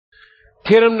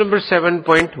Theorem number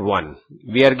 7.1.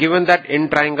 We are given that in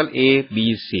triangle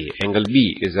ABC, angle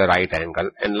B is a right angle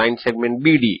and line segment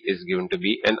BD is given to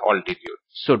be an altitude.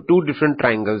 So two different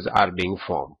triangles are being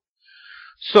formed.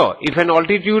 So if an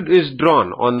altitude is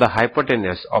drawn on the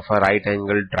hypotenuse of a right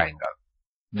angled triangle,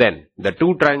 then the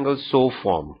two triangles so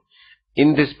formed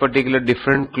in this particular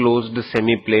different closed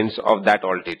semi-planes of that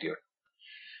altitude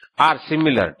are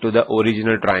similar to the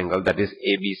original triangle, that is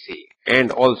ABC,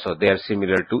 and also they are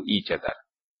similar to each other.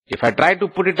 If I try to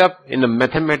put it up in a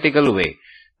mathematical way,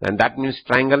 then that means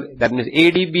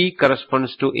ADB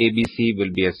corresponds to ABC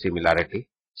will be a similarity.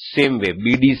 Same way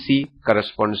BDC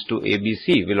corresponds to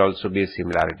ABC will also be a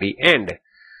similarity, and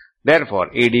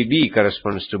therefore ADB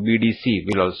corresponds to BDC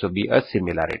will also be a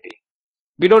similarity.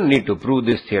 We don't need to prove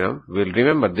this theorem. We'll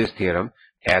remember this theorem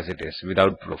as it is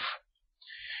without proof.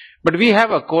 But we have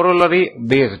a corollary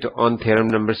based on theorem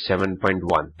number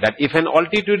 7.1, that if an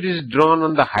altitude is drawn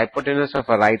on the hypotenuse of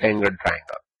a right angled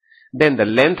triangle, then the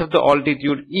length of the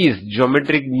altitude is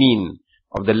geometric mean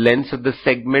of the lengths of the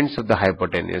segments of the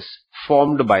hypotenuse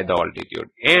formed by the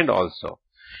altitude, and also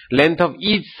length of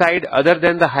each side other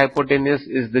than the hypotenuse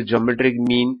is the geometric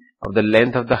mean of the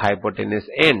length of the hypotenuse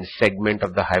and segment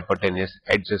of the hypotenuse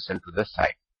adjacent to the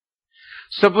side.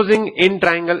 Supposing in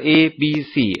triangle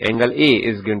ABC, angle A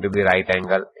is going to be right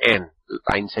angle and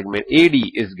line segment AD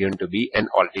is going to be an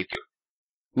altitude.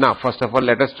 Now, first of all,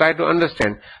 let us try to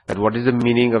understand that what is the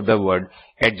meaning of the word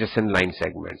adjacent line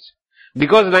segments.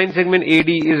 Because line segment AD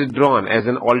is drawn as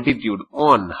an altitude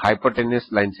on hypotenuse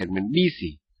line segment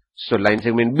BC, so line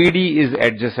segment BD is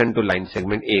adjacent to line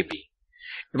segment AB.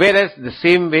 Whereas the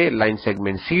same way line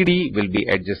segment CD will be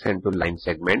adjacent to line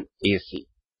segment AC.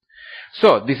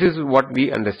 So this is what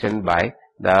we understand by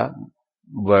the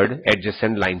word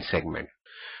adjacent line segment.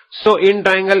 So in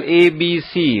triangle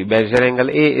ABC, measure angle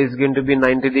A is going to be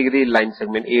 90 degree, line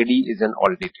segment AD is an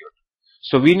altitude.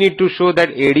 So we need to show that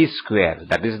AD square,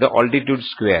 that is the altitude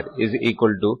square, is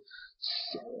equal to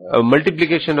a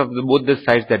multiplication of both the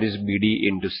sides, that is BD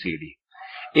into CD.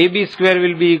 AB square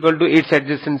will be equal to its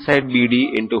adjacent side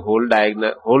BD into whole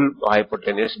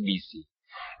hypotenuse BC.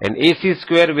 And AC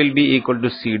square will be equal to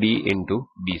CD into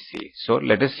BC. So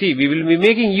let us see, we will be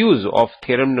making use of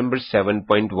theorem number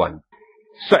 7.1.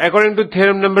 So according to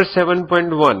theorem number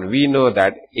 7.1, we know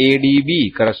that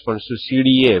ADB corresponds to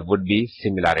CDA would be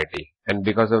similarity. And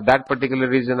because of that particular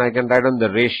reason, I can write on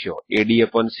the ratio AD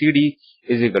upon CD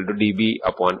is equal to DB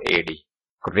upon AD.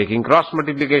 Taking cross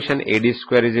multiplication, AD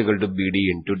square is equal to BD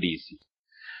into DC.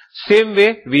 Same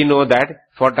way, we know that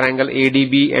for triangle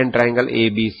ADB and triangle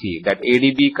ABC, that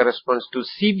ADB corresponds to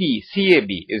CAB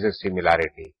is a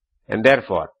similarity. And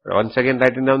therefore, once again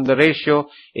writing down the ratio,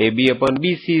 AB upon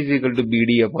BC is equal to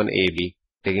BD upon AB.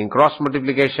 Taking cross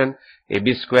multiplication,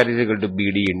 AB square is equal to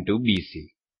BD into BC.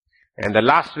 And the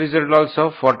last result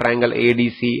also for triangle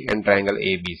ADC and triangle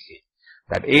ABC,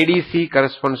 that ADC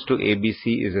corresponds to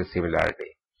ABC is a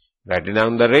similarity. Writing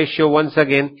down the ratio once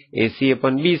again, AC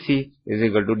upon BC is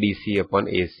equal to DC upon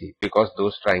AC, because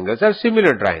those triangles are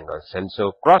similar triangles, and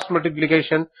so cross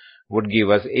multiplication would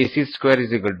give us AC square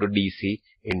is equal to DC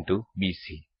into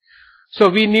BC. So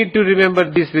we need to remember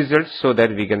these results so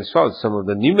that we can solve some of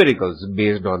the numericals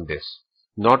based on this.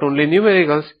 Not only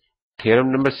numericals,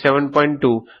 theorem number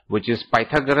 7.2, which is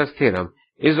Pythagoras theorem,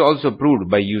 is also proved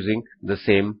by using the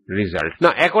same result.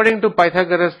 Now, according to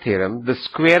Pythagoras theorem, the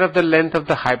square of the length of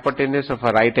the hypotenuse of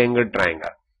a right angled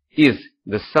triangle is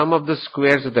the sum of the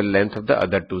squares of the length of the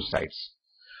other two sides.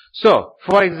 So,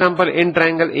 for example, in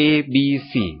triangle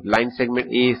ABC, line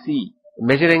segment AC,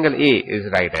 measure angle A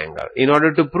is right angle. In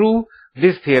order to prove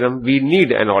this theorem, we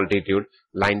need an altitude,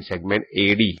 line segment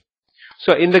AD.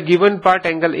 So, in the given part,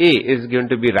 angle A is going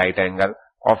to be right angle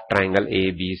of triangle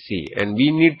ABC, and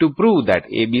we need to prove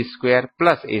that AB square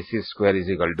plus AC square is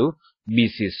equal to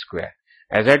BC square.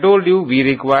 As I told you, we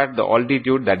require the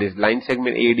altitude, that is line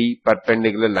segment AD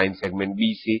perpendicular line segment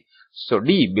BC, so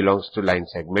D belongs to line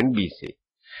segment BC.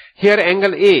 Here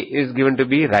angle A is given to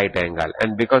be right angle,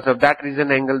 and because of that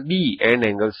reason angle B and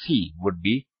angle C would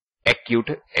be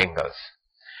acute angles.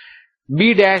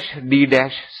 B dash D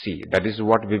dash C, that is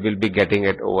what we will be getting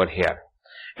at over here.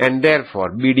 And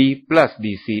therefore BD plus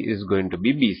DC is going to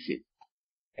be BC.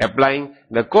 Applying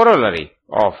the corollary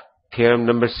of theorem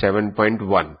number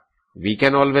 7.1, we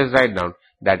can always write down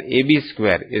that AB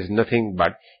square is nothing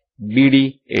but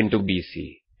BD into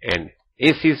BC and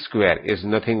AC square is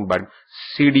nothing but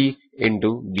CD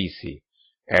into BC.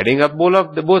 Adding up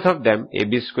both of them,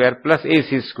 AB square plus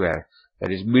AC square,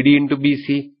 that is BD into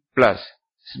BC plus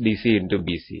DC into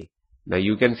BC. Now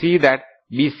you can see that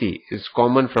BC is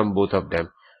common from both of them,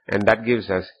 and that gives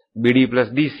us BD plus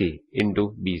DC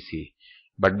into BC.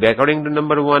 But according to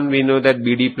number 1, we know that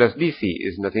BD plus DC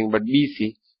is nothing but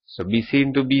BC. So BC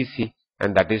into BC,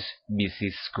 and that is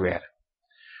BC square.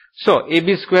 So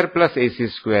AB square plus AC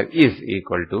square is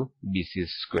equal to BC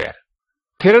square.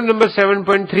 Theorem number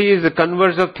 7.3 is the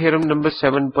converse of theorem number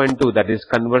 7.2, that is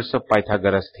converse of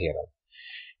Pythagoras theorem.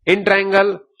 In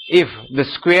triangle, if the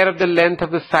square of the length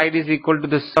of the side is equal to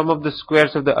the sum of the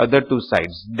squares of the other two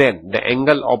sides, then the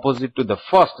angle opposite to the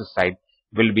first side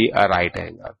will be a right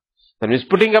angle. That means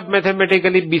putting up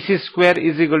mathematically, BC square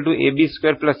is equal to AB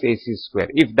square plus AC square,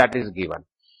 if that is given.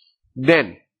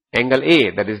 Then angle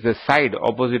A, that is the side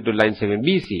opposite to line segment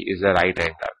BC, is a right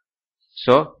angle.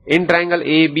 So in triangle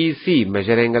ABC,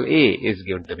 measure angle A is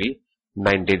given to be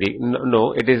 90 degrees.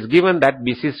 No, it is given that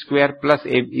BC square plus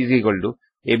A is equal to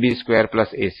AB square plus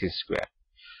AC square.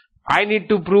 I need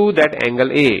to prove that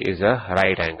angle A is a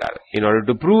right angle. In order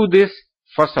to prove this,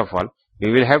 first of all,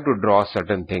 we will have to draw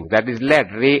certain things. That is,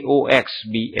 let ray OX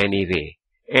be any ray.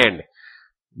 And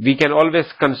we can always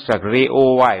construct ray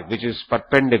OY, which is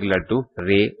perpendicular to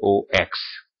ray OX.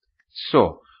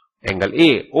 So angle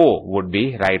AO would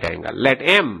be right angle. Let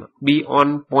M be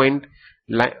on point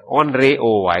on ray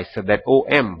OY, so that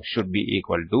OM should be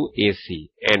equal to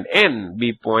AC. And N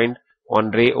be point on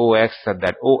ray OX, so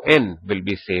that ON will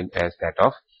be same as that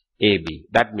of AB.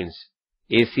 That means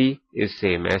AC is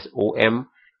same as OM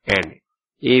and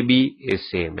AB is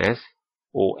same as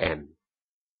ON.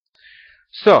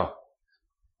 So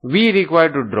we require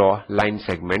to draw line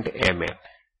segment MN.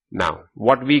 Now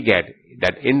what we get,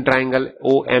 that in triangle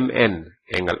OMN,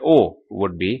 angle O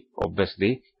would be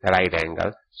obviously right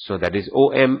angle. So that is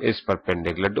OM is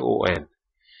perpendicular to ON.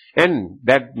 And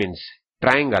that means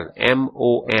triangle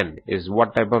MON is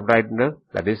what type of right angle?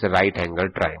 That is a right angle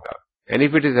triangle. And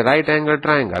if it is a right angle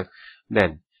triangle,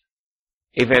 then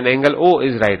if an angle O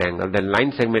is right angle, then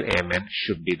line segment MN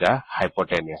should be the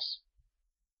hypotenuse.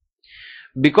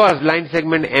 Because line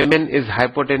segment MN is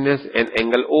hypotenuse and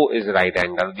angle O is right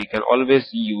angle, we can always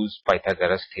use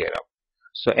Pythagoras theorem.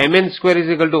 So MN square is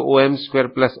equal to OM square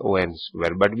plus ON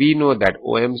square. But we know that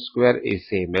OM square is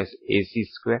same as AC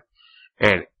square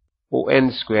and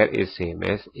ON square is same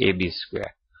as AB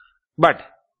square. But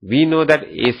we know that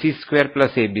AC square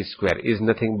plus AB square is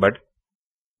nothing but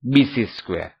BC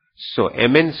square. So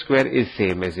MN square is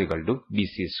same as equal to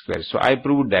BC square. So I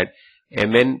proved that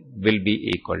MN will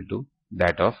be equal to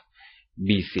that of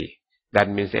BC. That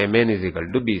means MN is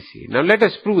equal to BC. Now let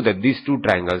us prove that these two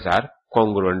triangles are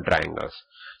congruent triangles.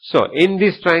 So in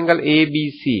this triangle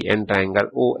ABC and triangle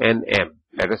ONM,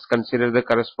 let us consider the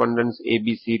correspondence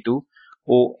ABC to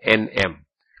ONM.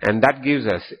 And that gives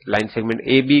us line segment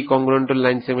AB congruent to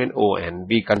line segment ON.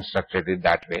 We constructed it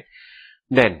that way.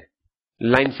 Then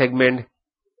line segment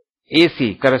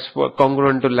AC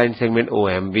congruent to line segment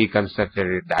OM. We constructed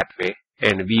it that way.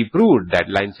 And we proved that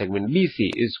line segment BC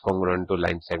is congruent to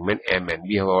line segment MN.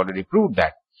 We have already proved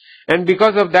that. And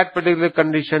because of that particular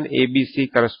condition,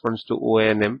 ABC corresponds to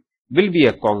ONM will be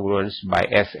a congruence by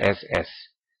SSS.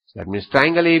 So that means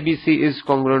triangle ABC is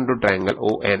congruent to triangle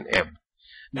ONM.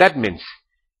 That means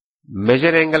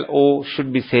measure angle O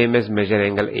should be same as measure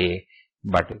angle A.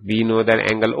 But we know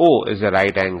that angle O is a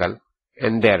right angle,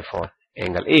 and therefore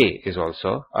angle A is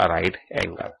also a right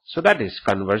angle. So that is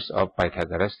converse of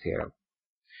Pythagoras theorem.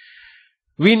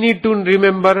 We need to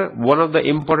remember one of the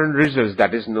important results,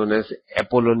 that is known as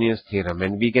Apollonius Theorem,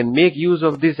 and we can make use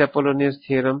of this Apollonius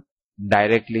Theorem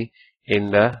directly in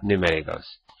the numericals.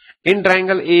 In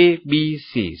triangle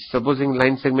ABC, supposing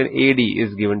line segment AD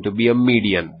is given to be a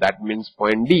median, that means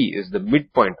point D is the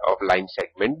midpoint of line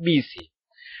segment BC.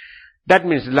 That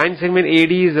means line segment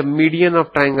AD is a median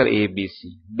of triangle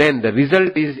ABC. Then the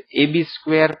result is AB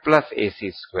square plus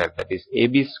AC square, that is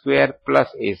AB square plus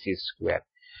AC square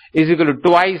is equal to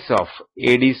twice of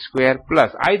AD square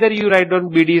plus, either you write down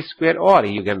BD square or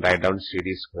you can write down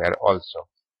CD square also.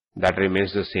 That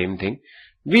remains the same thing.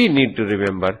 We need to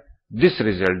remember this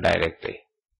result directly.